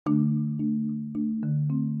In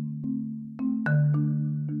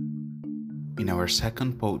our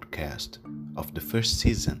second podcast of the first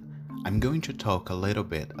season, I'm going to talk a little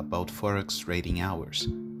bit about Forex trading hours.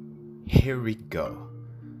 Here we go.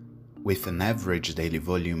 With an average daily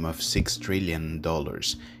volume of $6 trillion,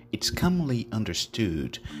 it's commonly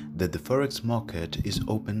understood that the Forex market is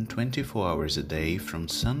open 24 hours a day from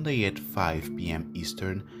Sunday at 5 p.m.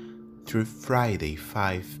 Eastern through Friday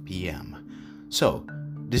 5 p.m. So,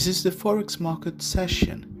 this is the Forex market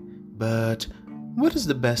session. But what is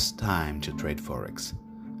the best time to trade Forex?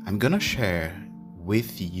 I'm gonna share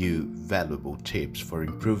with you valuable tips for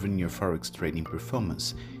improving your Forex trading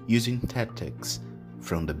performance using tactics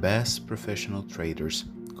from the best professional traders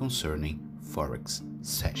concerning Forex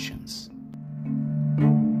sessions.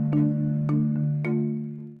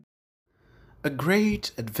 A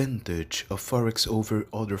great advantage of Forex over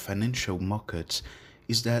other financial markets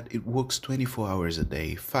is that it works 24 hours a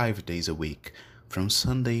day, 5 days a week, from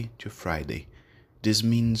Sunday to Friday. This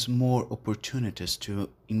means more opportunities to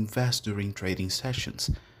invest during trading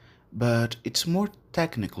sessions, but it's more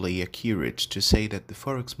technically accurate to say that the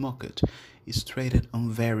Forex market is traded on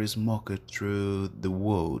various markets through the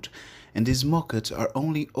world, and these markets are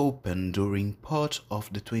only open during part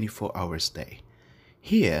of the 24 hours day.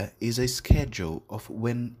 Here is a schedule of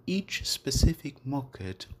when each specific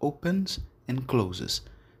market opens and closes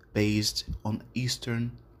based on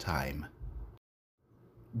Eastern Time.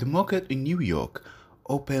 The market in New York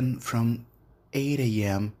opened from 8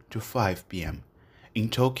 a.m. to 5 p.m. In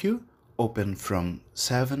Tokyo, opened from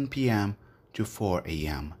 7 p.m. to 4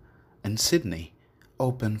 a.m. And Sydney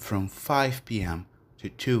opened from 5 p.m. to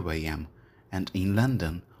 2 a.m. And in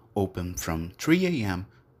London, opened from 3 a.m.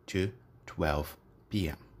 to 12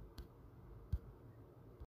 p.m.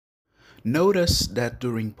 Notice that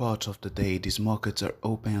during parts of the day these markets are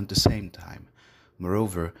open at the same time.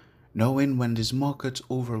 Moreover, knowing when these markets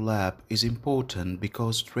overlap is important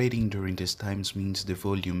because trading during these times means the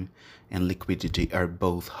volume and liquidity are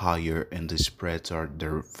both higher and the spreads are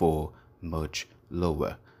therefore much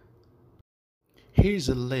lower. Here's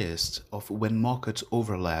a list of when markets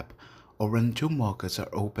overlap or when two markets are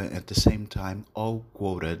open at the same time, all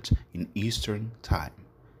quoted in Eastern Time.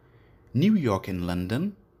 New York and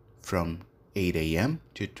London from 8 a.m.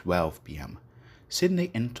 to 12 p.m.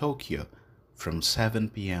 Sydney and Tokyo from 7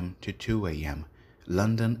 p.m. to 2 a.m.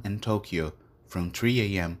 London and Tokyo from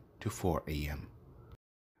 3 a.m. to 4 a.m.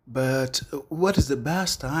 But what is the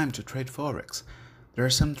best time to trade Forex? There are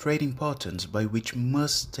some trading patterns by which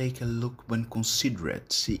must take a look when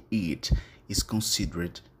considered it is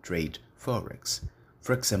considered trade Forex.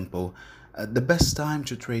 For example, the best time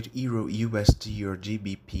to trade Euro USD or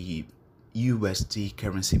GBP USD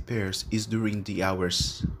currency pairs is during the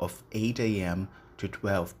hours of 8 a.m. to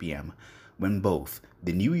 12 p.m. when both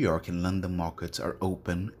the New York and London markets are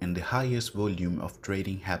open and the highest volume of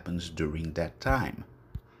trading happens during that time.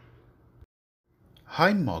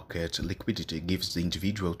 High market liquidity gives the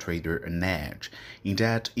individual trader an edge in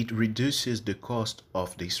that it reduces the cost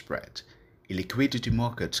of the spread. Illiquidity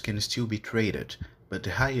markets can still be traded, but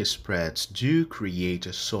the higher spreads do create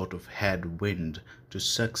a sort of headwind to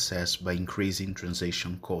success by increasing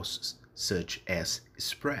transaction costs, such as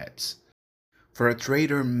spreads. For a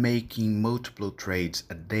trader making multiple trades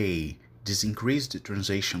a day, these increased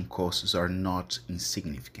transaction costs are not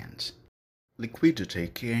insignificant. Liquidity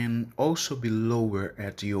can also be lower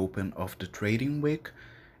at the open of the trading week.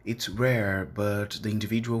 It's rare, but the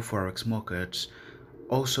individual forex markets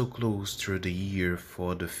also close through the year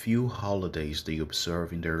for the few holidays they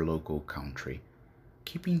observe in their local country.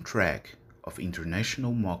 Keeping track of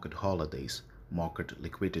international market holidays, market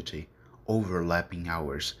liquidity, overlapping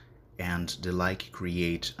hours, and the like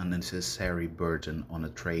create a unnecessary burden on a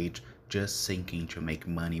trade just seeking to make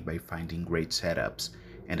money by finding great setups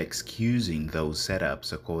and excusing those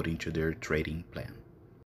setups according to their trading plan.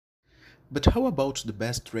 But how about the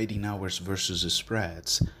best trading hours versus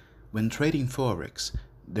spreads? When trading Forex,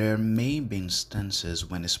 there may be instances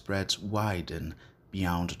when spreads widen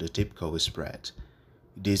beyond the typical spread.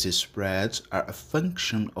 These spreads are a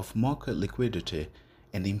function of market liquidity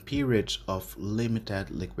and in periods of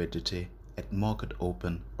limited liquidity at market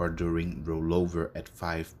open or during rollover at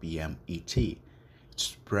 5 p.m. ET.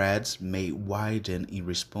 Spreads may widen in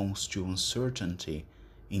response to uncertainty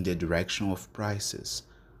in the direction of prices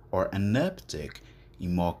or an uptick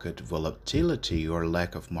in market volatility or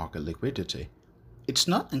lack of market liquidity. It's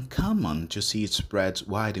not uncommon to see spreads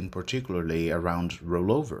widen, particularly around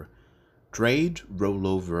rollover. Trade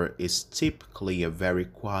rollover is typically a very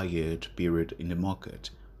quiet period in the market,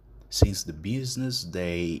 since the business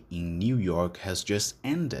day in New York has just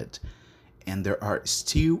ended and there are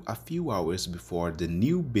still a few hours before the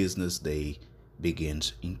new business day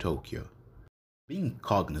begins in Tokyo. Being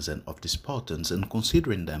cognizant of these patterns and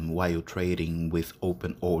considering them while trading with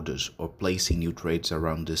open orders or placing new trades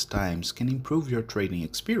around these times can improve your trading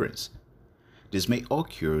experience. This may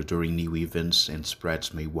occur during new events and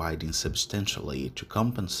spreads may widen substantially to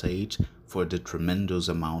compensate for the tremendous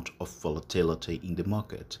amount of volatility in the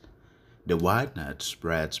market. The widened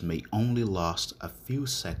spreads may only last a few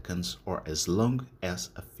seconds or as long as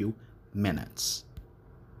a few minutes.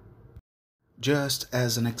 Just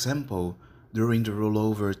as an example, during the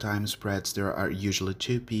rollover time spreads there are usually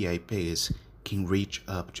 2 PIPs can reach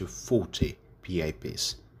up to 40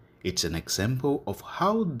 PIPs. It's an example of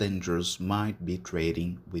how dangerous might be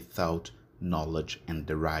trading without knowledge and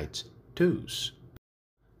the right tools.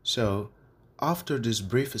 So, after this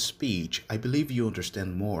brief speech, I believe you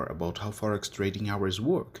understand more about how Forex trading hours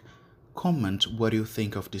work. Comment what you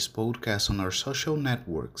think of this podcast on our social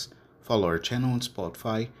networks, follow our channel on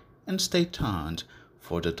Spotify, and stay tuned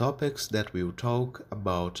for the topics that we'll talk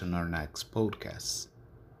about in our next podcasts.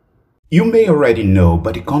 You may already know,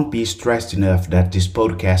 but it can't be stressed enough that this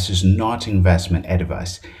podcast is not investment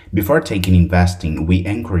advice. Before taking investing, we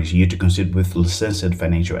encourage you to consult with licensed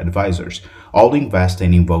financial advisors. All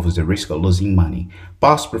investing involves the risk of losing money.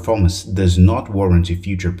 Past performance does not warrant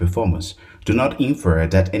future performance. Do not infer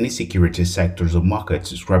that any security sectors or markets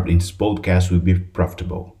described in this podcast will be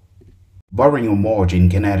profitable. Borrowing or margin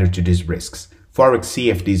can add to these risks. Forex,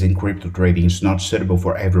 CFDs, and crypto trading is not suitable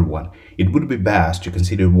for everyone. It would be best to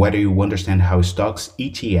consider whether you understand how stocks,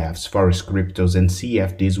 ETFs, Forex, cryptos, and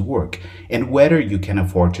CFDs work, and whether you can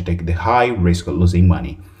afford to take the high risk of losing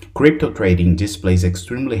money. Crypto trading displays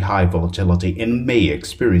extremely high volatility and may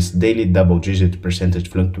experience daily double-digit percentage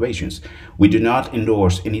fluctuations. We do not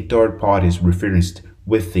endorse any third parties referenced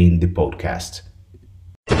within the podcast.